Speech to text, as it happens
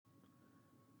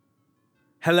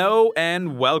Hello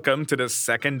and welcome to the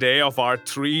second day of our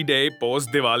 3-day post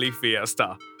Diwali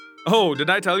fiesta. Oh,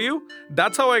 did I tell you?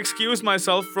 That's how I excuse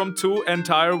myself from 2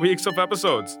 entire weeks of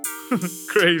episodes.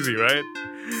 Crazy, right?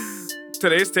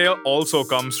 Today's tale also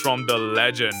comes from the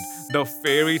legend, the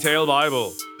fairy tale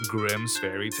Bible, Grimm's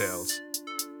Fairy Tales.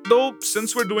 Though,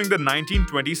 since we're doing the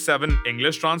 1927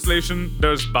 English translation,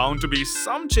 there's bound to be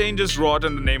some changes wrought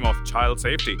in the name of child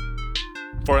safety.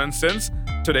 For instance,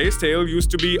 today's tale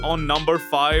used to be on number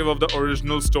 5 of the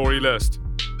original story list.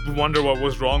 Wonder what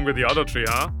was wrong with the other three,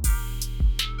 huh?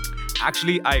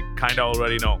 Actually, I kinda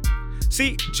already know.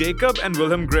 See, Jacob and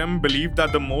Wilhelm Grimm believed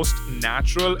that the most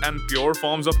natural and pure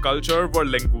forms of culture were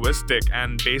linguistic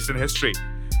and based in history.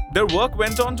 Their work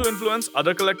went on to influence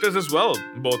other collectors as well,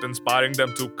 both inspiring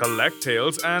them to collect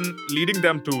tales and leading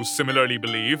them to similarly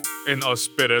believe, in a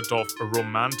spirit of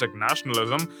romantic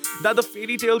nationalism, that the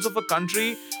fairy tales of a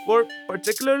country were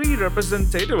particularly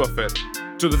representative of it,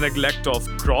 to the neglect of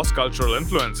cross cultural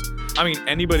influence. I mean,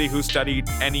 anybody who studied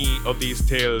any of these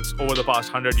tales over the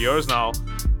past 100 years now,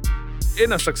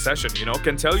 in a succession,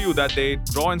 can tell you that they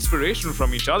draw inspiration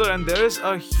from each other, and there is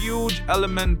a huge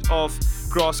element of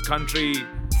cross country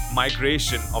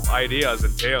migration of ideas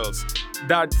and tales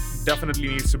that definitely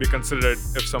needs to be considered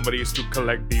if somebody is to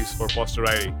collect these for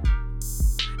posterity.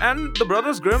 And the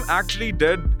Brothers Grimm actually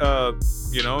did,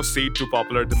 cede to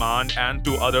popular demand and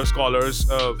to other scholars,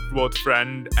 both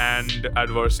friend and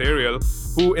adversarial,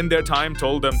 who in their time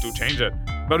told them to change it.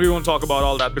 But we won't talk about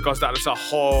all that because that is a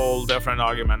whole different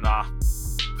argument.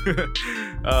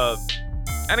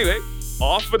 Anyway,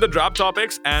 off with the drab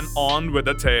topics and on with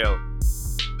the tale.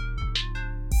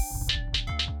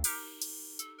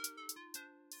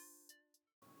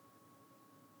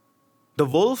 The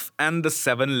Wolf and the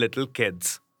Seven Little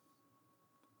Kids.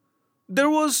 There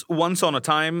was once on a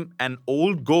time an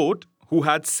old goat who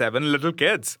had 7 little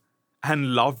kids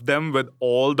and loved them with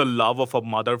all the love of a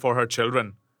mother for her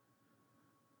children.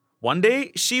 One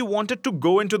day, she wanted to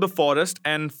go into the forest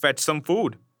and fetch some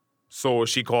food. So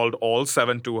she called all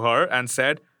 7 to her and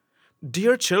said,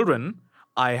 "Dear children,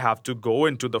 I have to go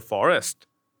into the forest.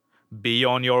 Be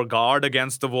on your guard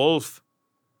against the wolf.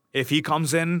 If he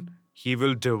comes in, he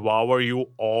will devour you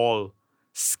all,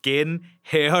 skin,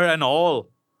 hair, and all.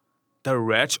 The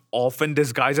wretch often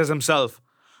disguises himself,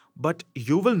 but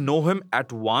you will know him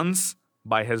at once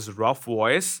by his rough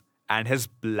voice and his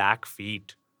black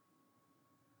feet."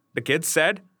 The kids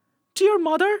said, "Dear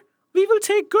mother, we will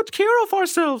take good care of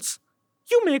ourselves.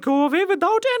 You may go away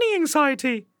without any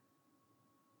anxiety."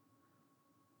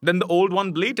 Then the old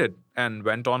one bleated and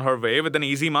went on her way with an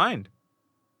easy mind.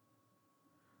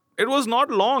 It was not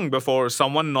long before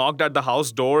someone knocked at the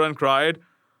house door and cried,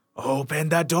 "Open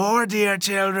the door, dear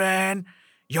children.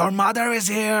 Your mother is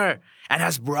here and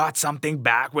has brought something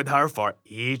back with her for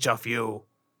each of you."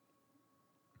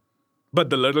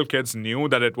 But the little kids knew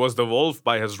that it was the wolf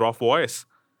by his rough voice.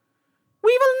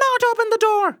 "We will not open the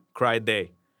door," cried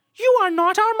they. "You are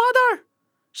not our mother.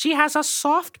 She has a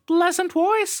soft, pleasant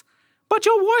voice, but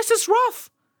your voice is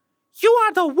rough. You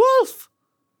are the wolf."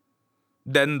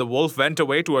 Then the wolf went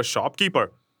away to a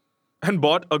shopkeeper and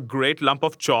bought a great lump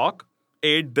of chalk,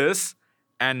 ate this,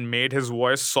 and made his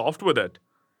voice soft with it.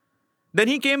 Then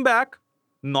he came back,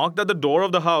 knocked at the door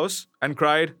of the house, and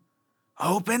cried,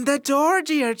 "Open the door,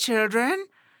 dear children.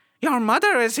 Your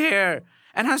mother is here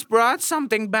and has brought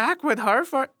something back with her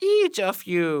for each of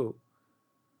you."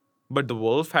 But the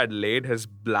wolf had laid his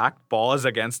black paws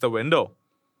against the window,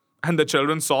 and the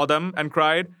children saw them and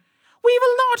cried, "We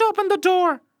will not open the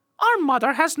door. Our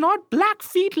mother has not black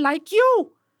feet like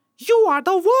you. You are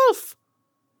the wolf."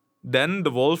 Then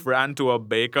the wolf ran to a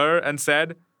baker and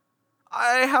said,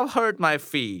 "I have hurt my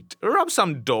feet. Rub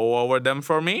some dough over them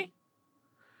for me."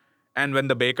 And when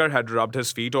the baker had rubbed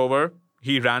his feet over,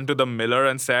 he ran to the miller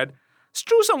and said,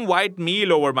 "Strew some white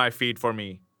meal over my feet for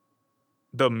me."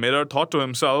 The miller thought to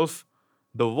himself,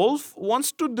 "The wolf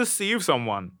wants to deceive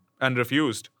someone," and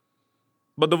refused.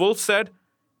 But the wolf said,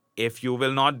 "If you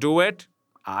will not do it,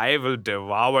 I will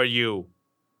devour you."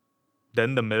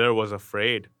 Then the miller was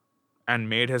afraid and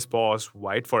made his paws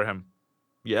white for him.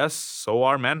 Yes, so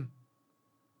are men.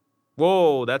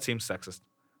 Whoa, that seems sexist.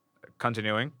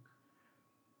 Continuing.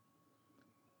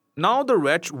 Now the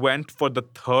wretch went for the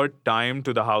 3rd time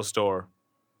to the house door,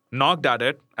 knocked at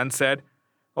it, and said,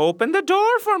 "Open the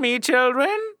door for me,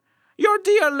 children. Your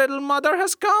dear little mother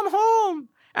has come home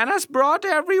and has brought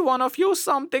every one of you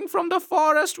something from the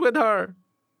forest with her."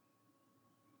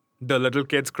 The little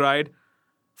kids cried,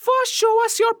 "First show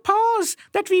us your paws,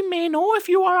 that we may know if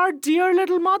you are our dear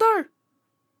little mother."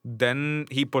 Then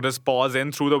he put his paws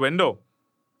in through the window,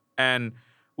 and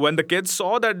When the kids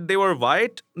saw that they were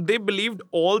white, they believed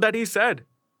all that he said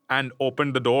and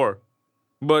opened the door.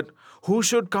 But who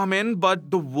should come in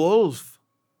but the wolf?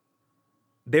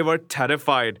 They were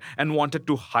terrified and wanted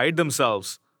to hide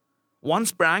themselves. One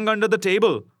sprang under the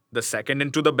table, the second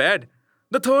into the bed,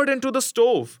 the third into the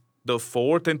stove, the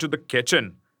fourth into the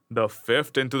kitchen, the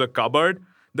fifth into the cupboard,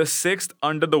 the sixth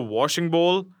under the washing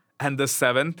bowl, and the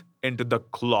seventh into the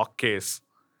clock case.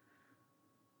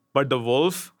 But the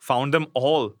wolf found them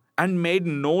all and made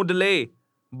no delay,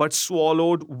 but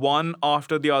swallowed one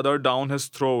after the other down his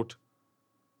throat.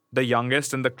 The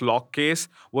youngest in the clock case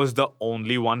was the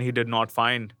only one he did not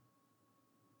find.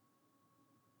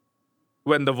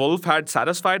 When the wolf had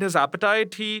satisfied his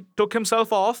appetite, he took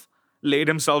himself off, laid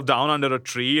himself down under a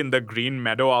tree in the green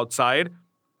meadow outside,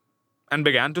 and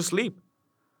began to sleep.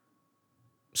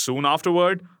 Soon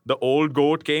afterward, the old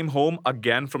goat came home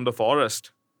again from the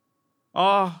forest.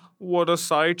 Ah, what a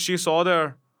sight she saw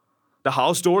there! The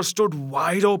house door stood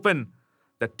wide open.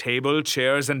 The table,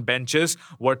 chairs, and benches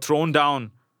were thrown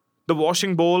down. The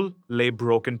washing bowl lay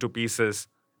broken to pieces,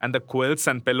 and the quilts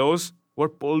and pillows were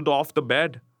pulled off the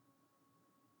bed.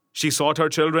 She sought her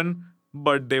children,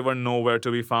 but they were nowhere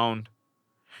to be found.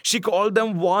 She called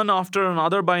them one after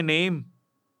another by name,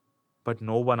 but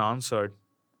no one answered.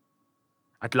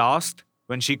 At last,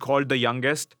 when she called the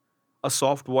youngest, a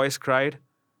soft voice cried,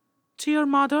 "Dear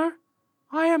mother,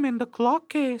 I am in the clock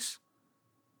case."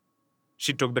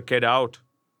 She took the kid out,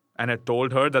 and had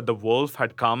told her that the wolf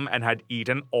had come and had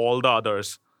eaten all the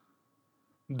others.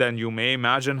 Then you may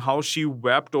imagine how she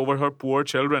wept over her poor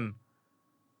children.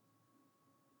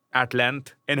 At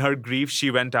length, in her grief,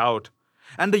 she went out,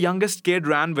 and the youngest kid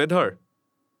ran with her.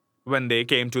 When they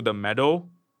came to the meadow,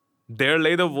 there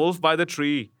lay the wolf by the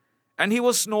tree, and he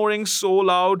was snoring so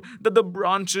loud that the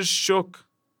branches shook.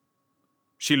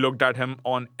 She looked at him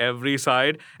on every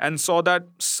side and saw that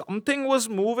something was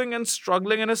moving and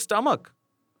struggling in his stomach.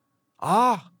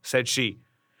 "Ah," said she,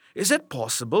 "is it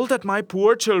possible that my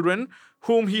poor children,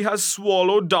 whom he has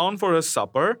swallowed down for his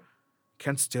supper,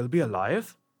 can still be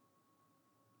alive?"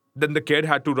 Then the kid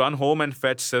had to run home and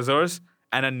fetch scissors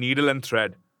and a needle and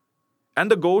thread, and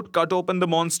the goat cut open the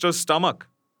monster's stomach.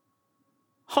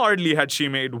 Hardly had she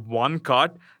made one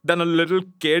cut than a little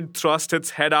kid thrust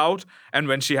its head out, and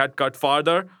when she had cut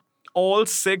farther, all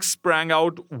six sprang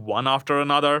out one after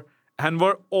another and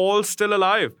were all still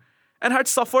alive and had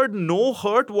suffered no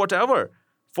hurt whatever,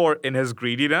 for in his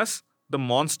greediness, the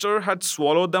monster had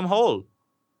swallowed them whole.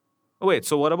 Wait,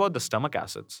 so what about the stomach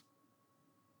acids?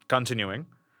 Continuing,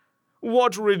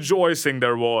 what rejoicing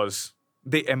there was!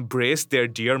 They embraced their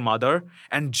dear mother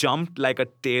and jumped like a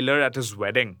tailor at his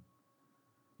wedding.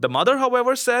 The mother,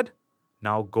 however, said,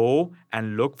 "Now go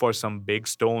and look for some big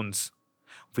stones.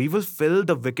 We will fill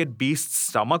the wicked beast's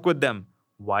stomach with them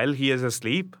while he is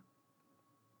asleep."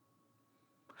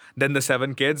 Then the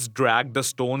seven kids dragged the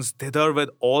stones thither with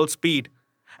all speed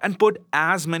and put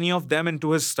as many of them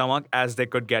into his stomach as they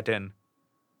could get in.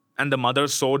 And the mother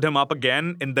sewed him up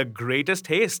again in the greatest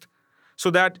haste,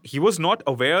 so that he was not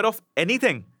aware of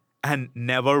anything and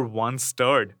never once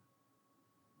stirred.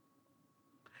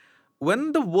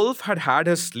 When the wolf had had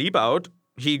his sleep out,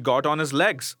 he got on his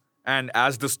legs, and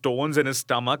as the stones in his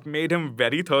stomach made him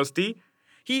very thirsty,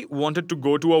 he wanted to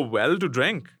go to a well to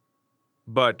drink.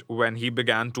 But when he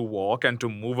began to walk and to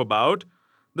move about,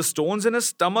 the stones in his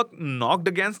stomach knocked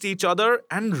against each other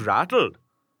and rattled.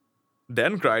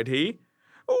 Then cried he,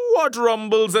 "What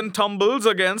rumbles and tumbles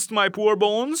against my poor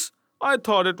bones? I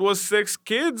thought it was 6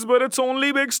 kids, but it's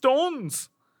only big stones."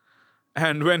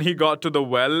 And when he got to the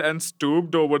well and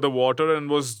stooped over the water and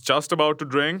was just about to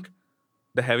drink,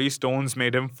 the heavy stones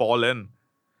made him fall in.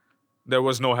 There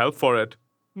was no help for it,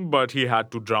 but he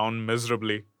had to drown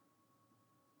miserably.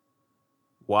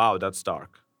 Wow, that's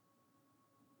dark.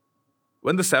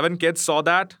 When the 7 kids saw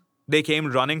that, they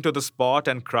came running to the spot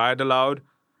and cried aloud,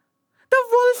 "The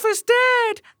wolf is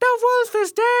dead! The wolf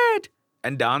is dead!"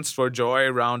 and danced for joy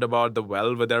round about the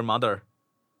well with their mother.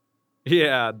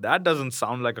 Yeah, that doesn't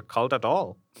sound like a cult at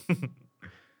all.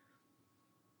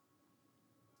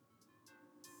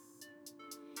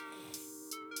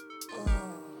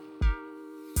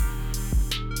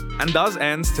 And thus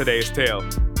ends today's tale.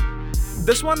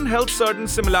 This one held certain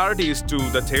similarities to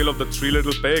the tale of the 3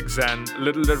 little pigs and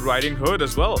Little Red Riding Hood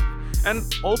as well, and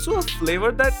also a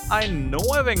flavor that I know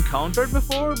I've encountered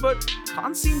before but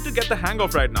can't seem to get the hang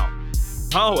of right now.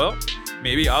 Oh well,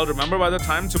 maybe I'll remember by the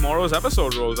time tomorrow's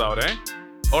episode rolls out, eh?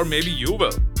 Or maybe you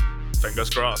will. Fingers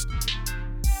crossed.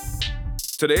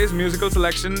 Today's musical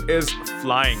selection is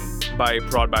Flying by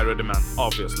Prod by Rhythm Man,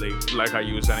 obviously, like I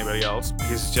use anybody else.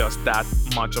 He's just that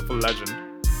much of a legend.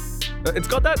 It's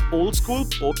got that old school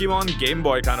Pokemon Game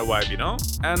Boy kind of vibe, you know?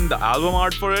 And the album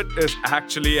art for it is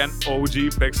actually an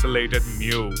OG pixelated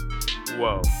Mew.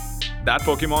 Whoa. That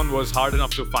Pokemon was hard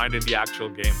enough to find in the actual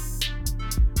game.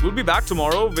 We'll be back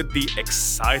tomorrow with the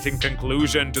exciting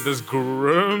conclusion to this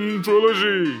grim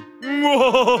trilogy.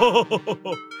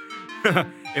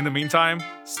 In the meantime,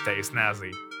 stay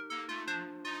snazzy.